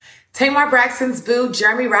Tamar Braxton's boo,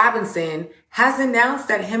 Jeremy Robinson, has announced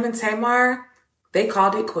that him and Tamar, they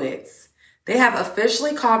called it quits. They have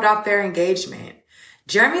officially called off their engagement.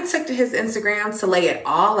 Jeremy took to his Instagram to lay it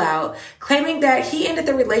all out, claiming that he ended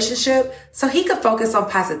the relationship so he could focus on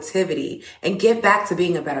positivity and get back to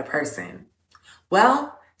being a better person.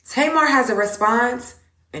 Well, Tamar has a response,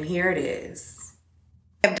 and here it is.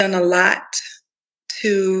 I've done a lot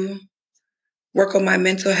to work on my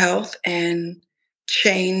mental health and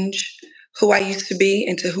change who I used to be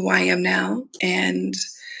into who I am now. And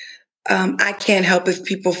I can't help if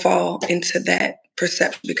people fall into that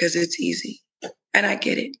perception because it's easy. And I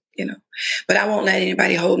get it, But I won't let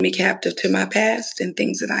anybody hold me captive to my past and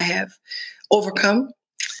things that I have overcome.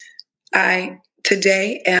 I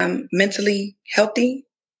today am mentally healthy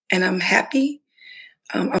and I'm happy.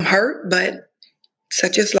 I'm hurt, but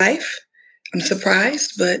such is life. I'm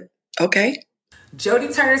surprised, but okay.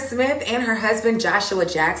 Jodie Turner-Smith and her husband Joshua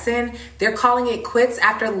Jackson, they're calling it quits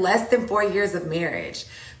after less than 4 years of marriage.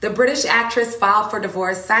 The British actress filed for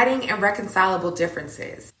divorce, citing irreconcilable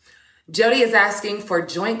differences. Jodie is asking for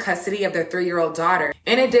joint custody of their 3-year-old daughter.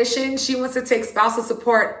 In addition, she wants to take spousal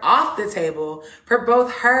support off the table for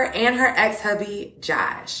both her and her ex-hubby,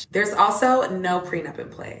 Josh. There's also no prenup in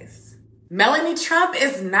place. Melanie Trump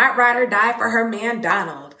is not ride or die for her man,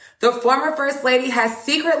 Donald. The former First Lady has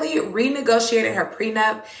secretly renegotiated her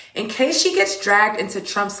prenup in case she gets dragged into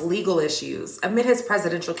Trump's legal issues amid his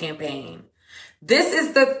presidential campaign. This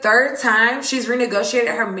is the third time she's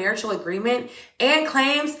renegotiated her marital agreement and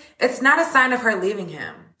claims it's not a sign of her leaving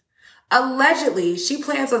him. Allegedly, she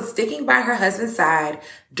plans on sticking by her husband's side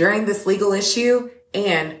during this legal issue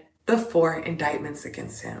and the 4 indictments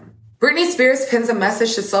against him. Britney Spears pins a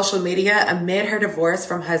message to social media amid her divorce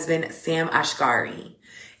from husband Sam Asghari.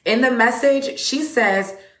 In the message, she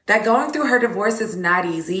says that going through her divorce is not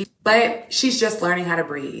easy, but she's just learning how to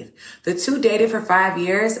breathe. The two dated for 5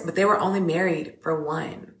 years, but they were only married for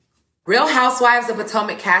 1. Real Housewives of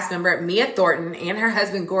Potomac cast member Mia Thornton and her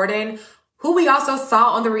husband Gordon, who we also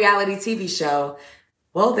saw on the reality TV show,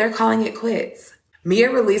 well, they're calling it quits.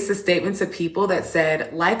 Mia released a statement to People that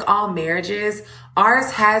said, like all marriages,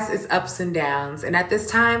 ours has its ups and downs. And at this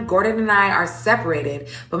time, Gordon and I are separated,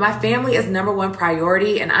 but my family is number one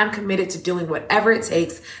priority and I'm committed to doing whatever it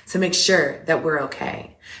takes to make sure that we're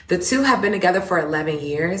okay. The two have been together for 11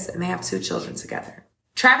 years and they have 2 children together.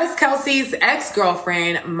 Travis Kelce's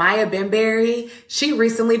ex-girlfriend, Maya Benberry, she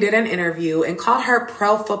recently did an interview and called her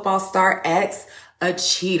pro football star ex a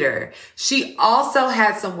cheater. She also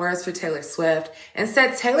had some words for Taylor Swift and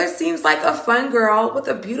said Taylor seems like a fun girl with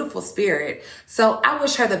a beautiful spirit. So I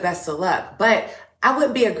wish her the best of luck, but I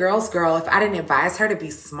wouldn't be a girl's girl if I didn't advise her to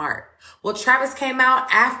be smart. Well, Travis came out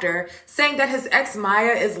after saying that his ex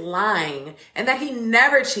Maya is lying and that he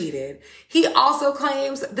never cheated. He also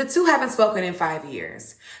claims the two haven't spoken in 5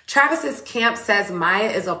 years. Travis's camp says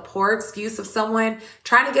Maya is a poor excuse of someone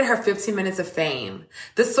trying to get her 15 minutes of fame.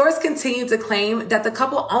 The source continued to claim that the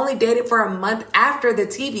couple only dated for a month after the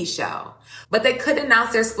TV show, but they couldn't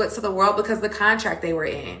announce their split to the world because of the contract they were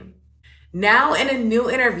in. Now, in a new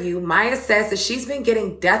interview, Maya says that she's been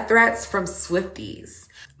getting death threats from Swifties.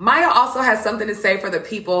 Maya also has something to say for the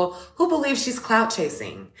people who believe she's clout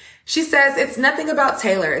chasing. She says, it's nothing about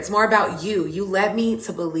Taylor. It's more about you. You led me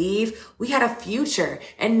to believe we had a future.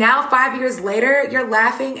 And now 5 years later, you're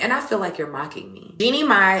laughing and I feel like you're mocking me. Jeannie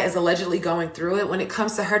Mai is allegedly going through it when it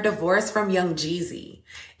comes to her divorce from Young Jeezy.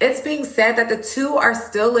 It's being said that the two are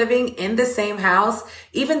still living in the same house,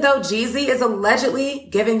 even though Jeezy is allegedly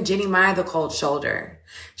giving Jeannie Mai the cold shoulder.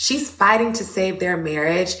 She's fighting to save their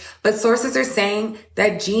marriage, but sources are saying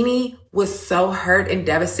that Jeannie was so hurt and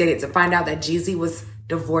devastated to find out that Jeezy was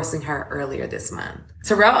divorcing her earlier this month.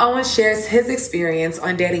 Terrell Owens shares his experience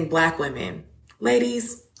on dating Black women.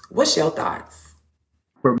 Ladies, what's your thoughts?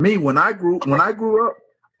 For me, when I grew up,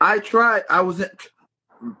 I was in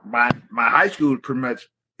my high school pretty much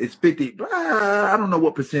is 50, I don't know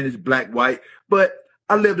what percentage Black, white, but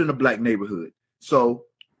I lived in a Black neighborhood. So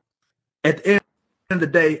at the end of the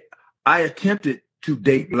day, I attempted to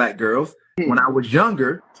date Black girls. When I was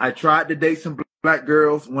younger, I tried to date some Black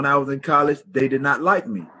girls. When I was in college, they did not like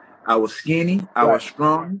me. I was skinny. I was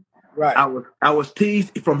strong. Right. I was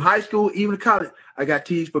teased from high school, even to college. I got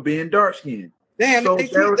teased for being dark skinned. Damn, so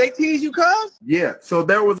they tease you, cuz? Yeah. So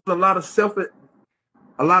there was a lot of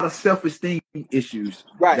self-esteem issues.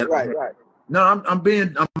 Right. No, I'm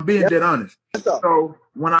being dead honest. So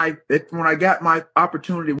when I got my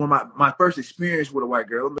opportunity, when my first experience with a white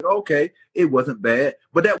girl, I'm like, okay, it wasn't bad,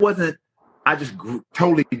 but that wasn't. I just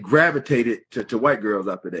totally gravitated to white girls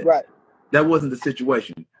after that. Right. That wasn't the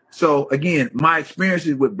situation. So again, my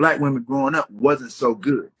experiences with Black women growing up wasn't so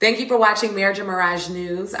good. Thank you for watching Marriage and Mirage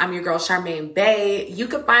News. I'm your girl, Charmaine Bay. You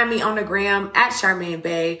can find me on the gram at Charmaine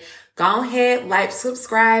Bay. Go ahead, like,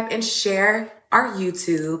 subscribe, and share our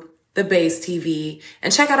YouTube, The Base TV,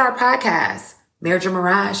 and check out our podcast, Marriage and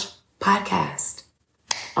Mirage Podcast,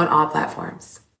 on all platforms.